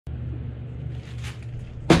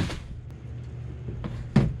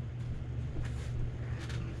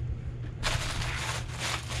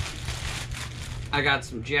I got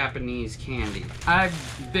some Japanese candy. I've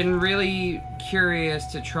been really curious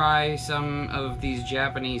to try some of these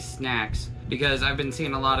Japanese snacks because I've been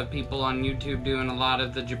seeing a lot of people on YouTube doing a lot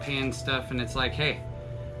of the Japan stuff, and it's like, hey,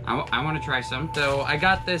 I want to try some. So I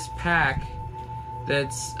got this pack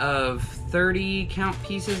that's of 30 count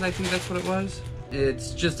pieces, I think that's what it was.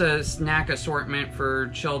 It's just a snack assortment for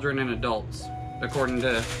children and adults, according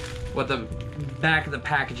to what the back of the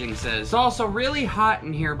packaging says. It's also really hot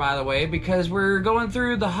in here, by the way, because we're going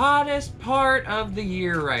through the hottest part of the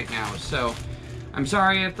year right now. So I'm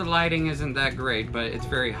sorry if the lighting isn't that great, but it's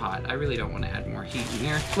very hot. I really don't want to add more heat in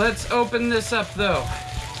here. Let's open this up though.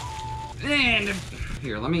 And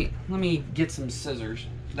here, let me get some scissors.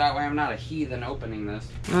 That way I'm not a heathen opening this.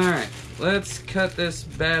 Alright, let's cut this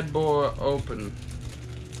bad boy open.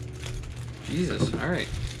 Jesus, alright.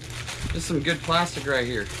 Just some good plastic right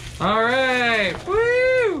here. Alright,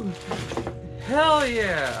 woo! Hell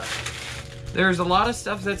yeah! There's a lot of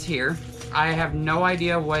stuff that's here. I have no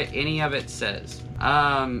idea what any of it says.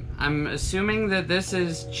 I'm assuming that this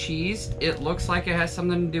is cheese. It looks like it has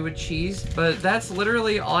something to do with cheese, but that's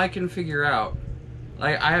literally all I can figure out.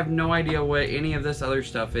 Like, I have no idea what any of this other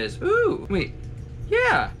stuff is. Ooh, wait,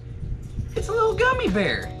 yeah, it's a little gummy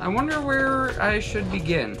bear. I wonder where I should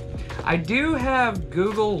begin. I do have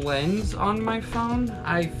Google Lens on my phone.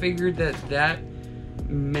 I figured that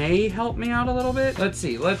may help me out a little bit. Let's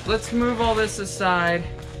see, let's move all this aside,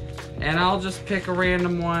 and I'll just pick a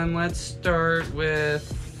random one. Let's start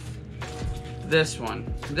with this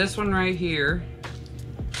one. This one right here.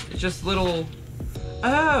 It's just little,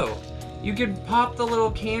 oh, you could pop the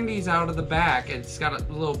little candies out of the back. It's got a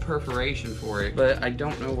little perforation for it, but I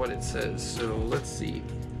don't know what it says, so let's see.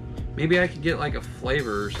 Maybe I could get like a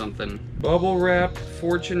flavor or something. Bubble wrap,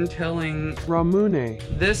 fortune telling, Ramune.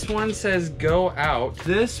 This one says go out.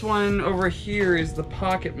 This one over here is the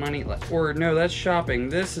pocket money, or no, that's shopping.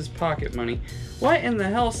 This is pocket money. What in the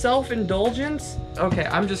hell, self-indulgence? Okay,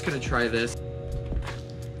 I'm just gonna try this.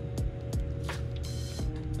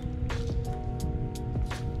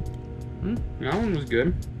 That one was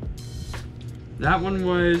good. That one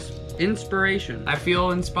was inspiration. I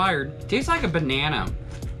feel inspired. Tastes like a banana.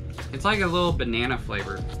 It's like a little banana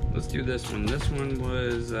flavor. Let's do this one. This one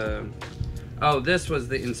was, oh, this was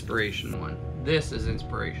the inspiration one. This is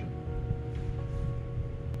inspiration.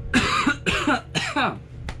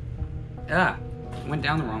 Ah, went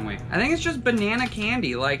down the wrong way. I think it's just banana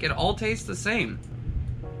candy. Like, it all tastes the same.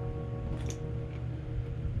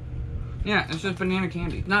 Yeah, it's just banana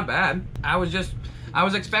candy. Not bad. I was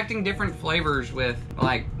expecting different flavors with,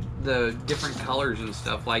 like, the different colors and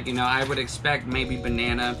stuff. Like, you know, I would expect maybe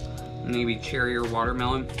banana, maybe cherry or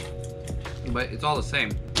watermelon, but it's all the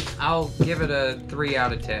same. I'll give it a 3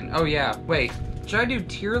 out of 10. Oh yeah, wait, should I do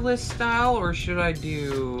tier list style or should I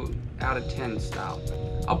do out of 10 style?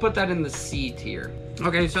 I'll put that in the C tier.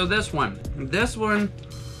 Okay, so this one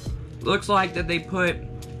looks like that they put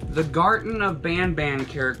the Garten of Ban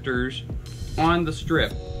characters on the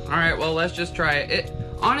strip. All right, well, let's just try it.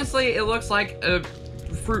 Honestly, it looks like a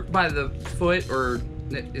fruit by the foot, or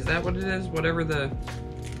is that what it is? Whatever the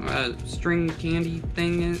string candy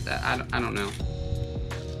thing is. I don't know.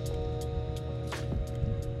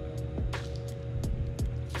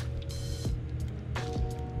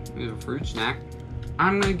 It's a fruit snack.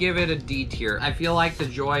 I'm gonna give it a D tier. I feel like the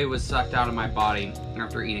joy was sucked out of my body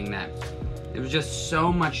after eating that. It was just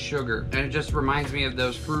so much sugar, and it just reminds me of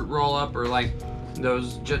those fruit roll-up, or like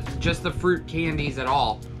those just the fruit candies at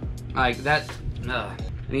all. Like that. I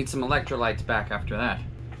need some electrolytes back after that.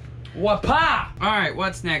 Wapa! All right,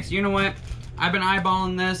 what's next? You know what? I've been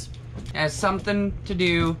eyeballing this as something to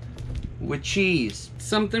do with cheese.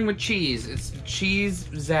 Something with cheese. It's cheese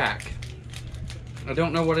Zach. I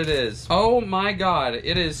don't know what it is. Oh my God,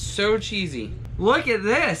 it is so cheesy. Look at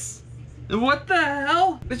this. What the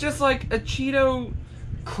hell? It's just like a Cheeto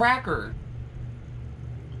cracker.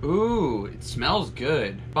 Ooh, it smells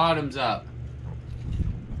good. Bottoms up.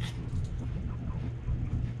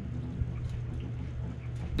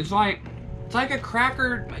 It's like a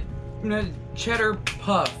cracker, cheddar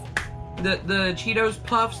puff. The Cheetos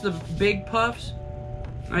puffs, the big puffs.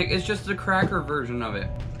 Like, it's just the cracker version of it.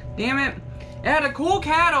 Damn it. It had a cool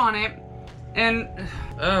cat on it. And,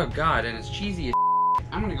 oh God, and it's cheesy as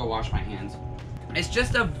I'm gonna go wash my hands. It's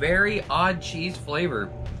just a very odd cheese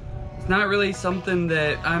flavor. It's not really something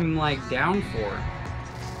that I'm like down for.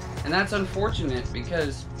 And that's unfortunate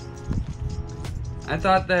because I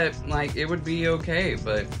thought that like it would be okay,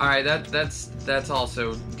 but all right, that's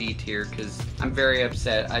also D tier because I'm very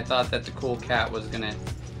upset. I thought that the cool cat was gonna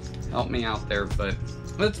help me out there, but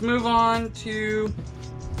let's move on to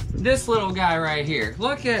this little guy right here.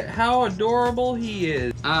 Look at how adorable he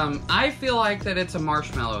is. I feel like that it's a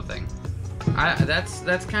marshmallow thing.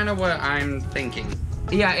 That's kind of what I'm thinking.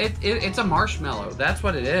 Yeah, it's a marshmallow. That's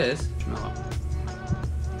what it is. Marshmallow.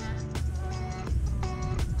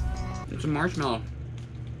 It's a marshmallow.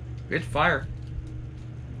 It's fire.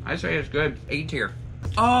 I say it's good. A tier.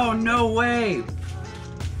 Oh, no way.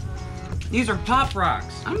 These are Pop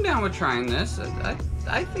Rocks. I'm down with trying this.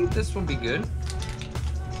 I think this will be good.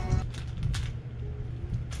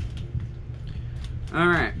 All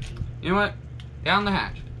right. You know what? Down the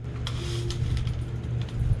hatch.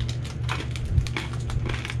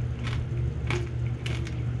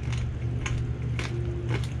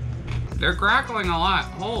 They're crackling a lot.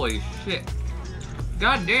 Holy shit.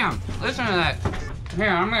 God damn. Listen to that. Here,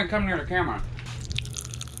 I'm gonna come near the camera.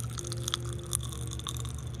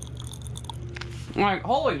 Like,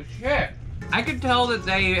 holy shit. I could tell that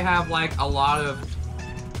they have like a lot of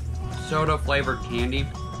soda flavored candy.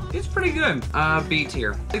 It's pretty good. B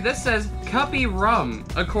tier. This says Cuppy Rum,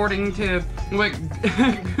 according to what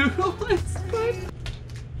Google is put.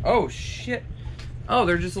 Oh shit. Oh,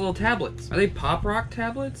 they're just little tablets. Are they Pop Rock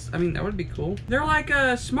tablets? I mean, that would be cool. They're like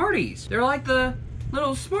Smarties. They're like the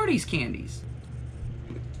little Smarties candies.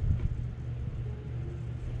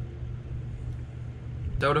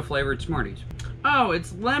 Soda flavored Smarties. Oh,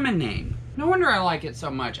 it's lemonade. No wonder I like it so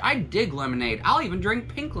much. I dig lemonade. I'll even drink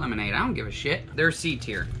pink lemonade. I don't give a shit. They're C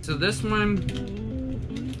tier. So this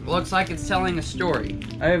one looks like it's telling a story.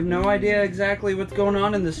 I have no idea exactly what's going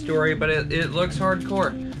on in this story, but it looks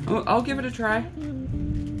hardcore. Oh, I'll give it a try.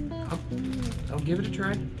 I'll give it a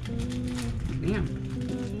try. Damn.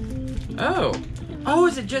 Oh. Oh,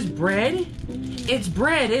 is it just bread? It's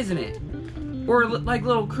bread, isn't it? Or like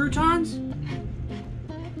little croutons?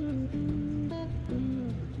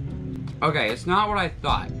 Okay, it's not what I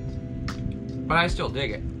thought, but I still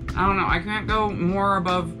dig it. I don't know, I can't go more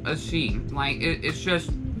above a C. Like, it's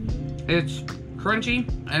crunchy,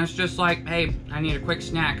 and it's just like, hey, I need a quick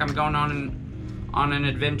snack. I'm going on an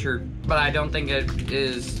adventure, but I don't think it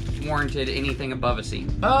is warranted anything above a C.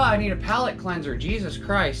 Oh, I need a palate cleanser, Jesus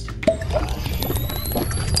Christ.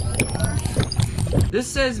 This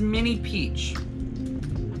says mini peach.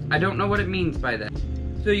 I don't know what it means by that.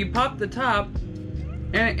 So you pop the top,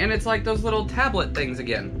 and it's like those little tablet things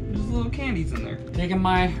again. There's little candies in there. Taking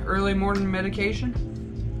my early morning medication.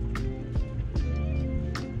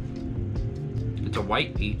 It's a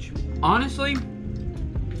white peach. Honestly,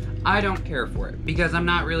 I don't care for it because I'm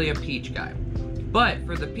not really a peach guy. But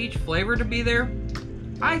for the peach flavor to be there,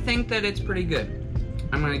 I think that it's pretty good.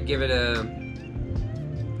 I'm gonna give it a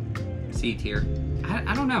C tier.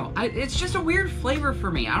 I don't know. It's just a weird flavor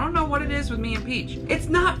for me. I don't know what it is with me and peach. It's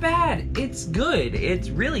not bad. It's good. It's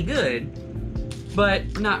really good,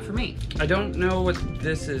 but not for me. I don't know what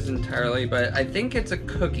this is entirely, but I think it's a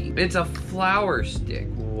cookie. It's a flour stick.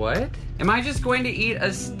 What? Am I just going to eat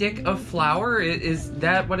a stick of flour? Is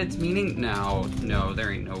that what it's meaning? No, there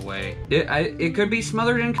ain't no way. It could be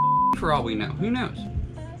smothered in for all we know. Who knows?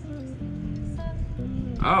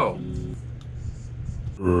 Oh.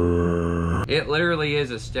 It literally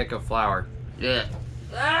is a stick of flour. Yeah.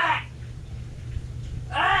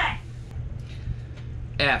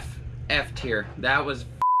 F tier. That was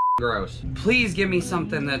gross. Please give me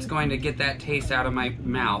something that's going to get that taste out of my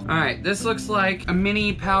mouth. All right, this looks like a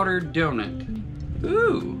mini powdered donut.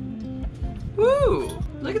 Ooh. Ooh.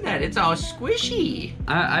 Look at that, it's all squishy.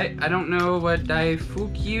 I don't know what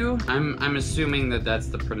daifukyu. I'm assuming that that's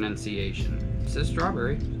the pronunciation. It says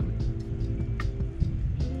strawberry.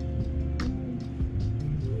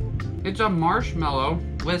 It's a marshmallow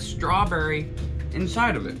with strawberry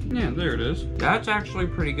inside of it. Yeah, there it is. That's actually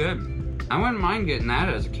pretty good. I wouldn't mind getting that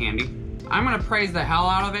as a candy. I'm gonna praise the hell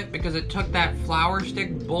out of it because it took that flour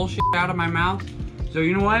stick bullshit out of my mouth. So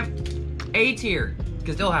you know what? A tier,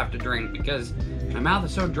 because they'll have to drink because my mouth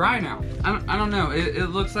is so dry now. I don't know, it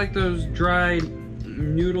looks like those dry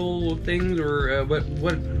noodle things or what,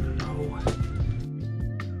 oh.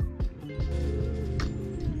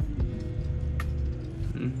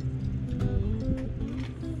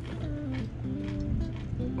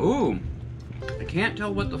 Ooh, I can't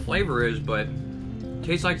tell what the flavor is, but it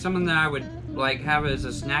tastes like something that I would like have as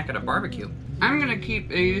a snack at a barbecue. I'm gonna keep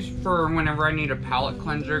these for whenever I need a palate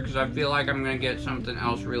cleanser because I feel like I'm gonna get something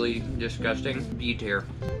else really disgusting. B tier.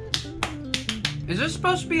 Is this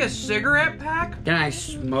supposed to be a cigarette pack? Can I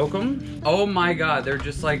smoke them? Oh my god, they're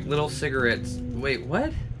just like little cigarettes. Wait,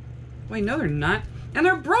 what? Wait, no they're not. And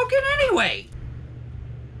they're broken anyway!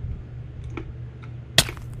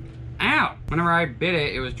 Ow! whenever I bit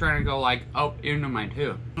it, it was trying to go like up into my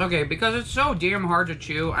tooth. Okay, because it's so damn hard to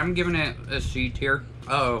chew, I'm giving it a C tier.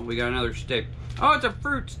 Uh oh, we got another stick. Oh, it's a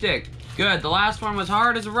fruit stick. Good, the last one was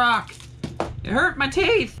hard as a rock. It hurt my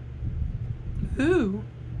teeth. Ooh.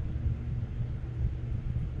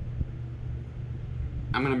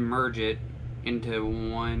 I'm gonna merge it into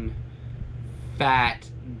one fat,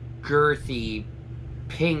 girthy,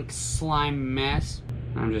 pink slime mess.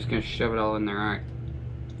 I'm just gonna shove it all in there, alright.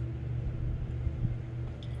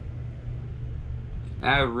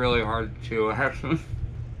 That was really hard to chew, actually.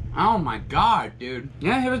 Oh my god, dude.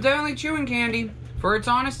 Yeah, it was definitely chewing candy. For its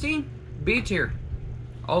honesty, B tier.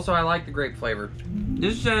 Also, I like the grape flavor.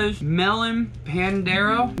 This says Melon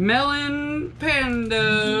Pandero. Melon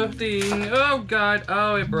Panda thing. Oh god,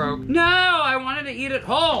 oh it broke. No, I wanted to eat it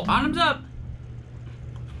whole. Bottoms up.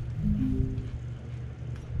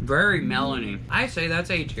 Very melony. I say that's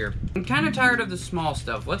A tier. I'm kind of tired of the small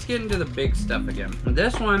stuff. Let's get into the big stuff again.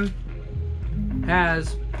 This one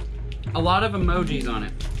has a lot of emojis on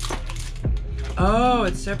it. Oh,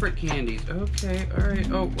 it's separate candies. Okay,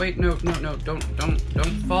 alright. Oh, wait, no, don't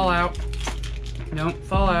fall out. Don't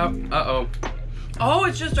fall out. Uh-oh. Oh,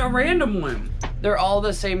 it's just a random one. They're all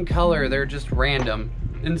the same color, they're just random.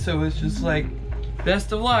 And so it's just like,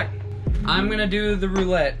 best of luck. I'm gonna do the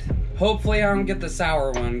roulette. Hopefully I don't get the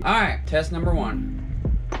sour one. Alright, test number 1.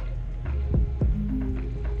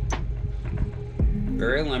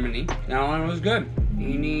 Very lemony. That one was good.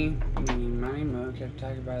 Eeny, meeny, miny, mo. Catch a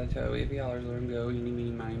tiger by the toe. If he hollers, let him go. Eeny, meeny,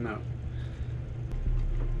 miny, mo.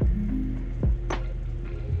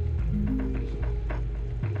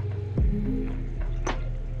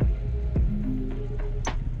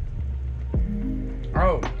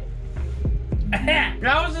 Oh.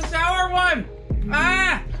 That was a sour one!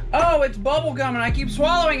 Ah! Oh, it's bubble gum and I keep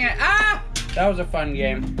swallowing it. Ah! That was a fun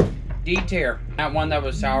game. D tier. That one that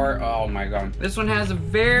was sour, oh my god. This one has a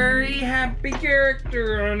very happy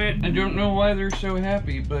character on it. I don't know why they're so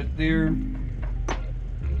happy, but they're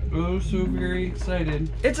oh so very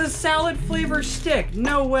excited. It's a salad flavor stick,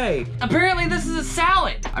 no way. Apparently this is a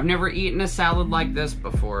salad. I've never eaten a salad like this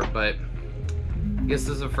before, but I guess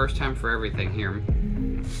this is the first time for everything here.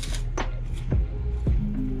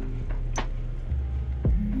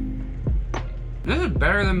 This is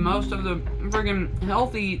better than most of the friggin'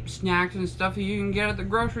 healthy snacks and stuff that you can get at the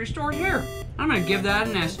grocery store here. I'm gonna give that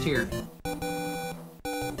an S tier.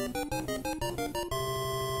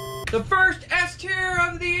 The first S tier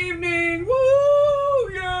of the evening! Woo!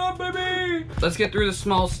 Yeah, baby! Let's get through the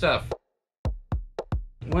small stuff.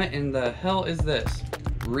 What in the hell is this?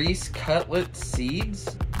 Reese cutlet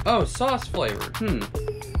seeds? Oh, sauce flavored.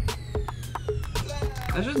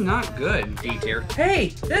 That's just not good. D tier. Hey,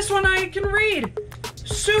 this one I can read.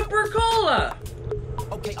 Super Cola.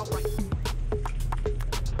 Okay, alright.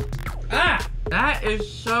 Ah, that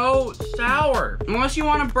is so sour. Unless you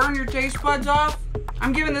want to burn your taste buds off,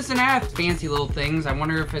 I'm giving this an F. Fancy little things. I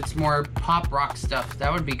wonder if it's more pop rock stuff.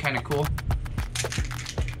 That would be kind of cool.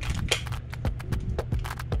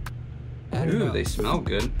 Ooh, they smell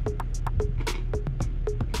good.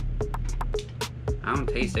 I don't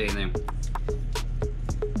taste anything.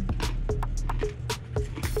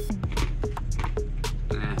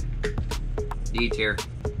 D tier.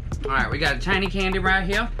 Alright, we got a tiny candy right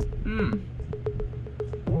here.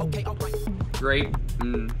 Okay, grape.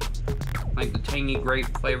 Like the tangy grape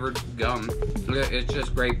flavored gum. It's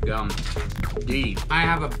just grape gum. D. I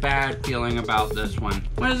have a bad feeling about this one.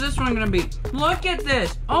 What is this one gonna be? Look at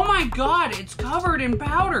this! Oh my god, it's covered in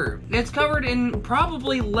powder. It's covered in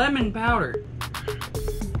probably lemon powder.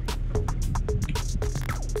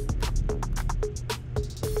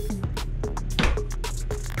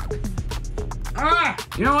 Ah!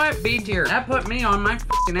 You know what? B tier. That put me on my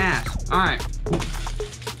f***ing ass. Alright.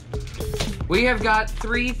 We have got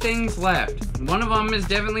 3 things left. One of them is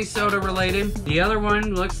definitely soda related. The other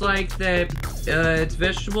one looks like that it's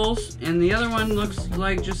vegetables. And the other one looks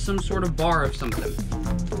like just some sort of bar of something.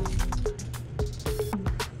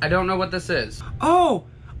 I don't know what this is. Oh!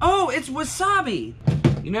 Oh, it's wasabi!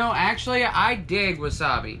 You know, actually, I dig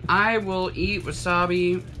wasabi. I will eat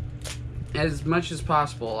wasabi as much as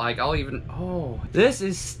possible. Like, I'll even... Oh, this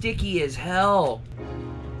is sticky as hell.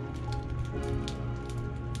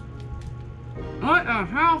 What the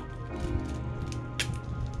hell?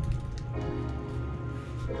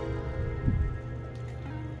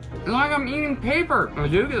 It's like I'm eating paper. I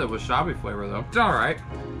do get the wasabi flavor, though. It's alright.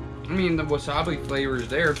 I mean, the wasabi flavor is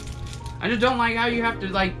there. I just don't like how you have to,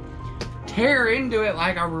 like, tear into it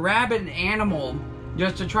like a rabid animal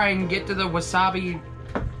just to try and get to the wasabi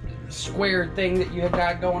square thing that you have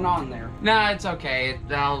got going on there. Nah, it's okay.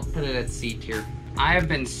 I'll put it at C tier. I have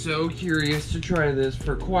been so curious to try this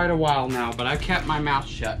for quite a while now, but I kept my mouth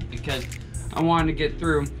shut because I wanted to get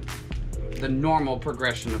through the normal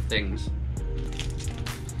progression of things.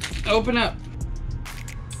 Open up.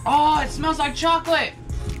 Oh, it smells like chocolate.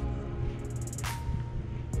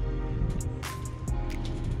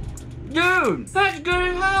 Dude, that's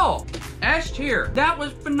good as hell. S tier. That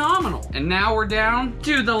was phenomenal. And now we're down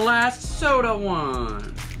to the last soda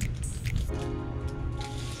one.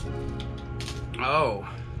 Oh,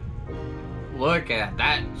 look at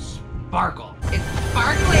that sparkle. It's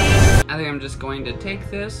sparkly. I think I'm just going to take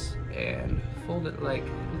this and fold it like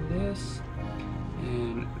this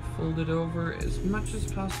and fold it over as much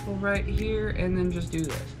as possible right here and then just do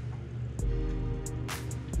this.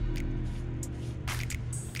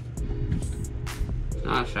 It's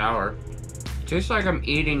not sour. It tastes like I'm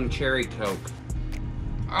eating cherry Coke.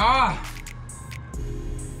 Ah!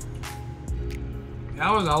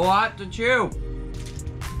 That was a lot to chew.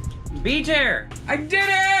 B-tier! I did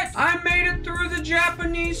it! I made it through the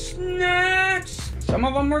Japanese snacks! Some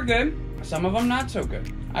of them were good, some of them not so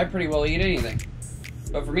good. I pretty well eat anything.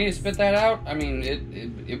 But for me to spit that out, I mean,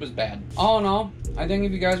 it was bad. All in all, I think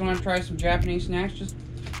if you guys want to try some Japanese snacks, just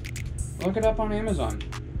look it up on Amazon.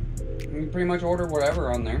 You can pretty much order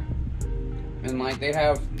whatever on there. And like, they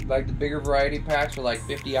have like the bigger variety packs with like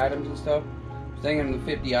 50 items and stuff. I was thinking the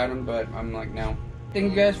 50 items, but I'm like, no.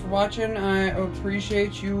 Thank you guys for watching. I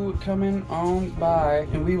appreciate you coming on by.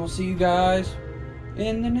 And we will see you guys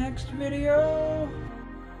in the next video.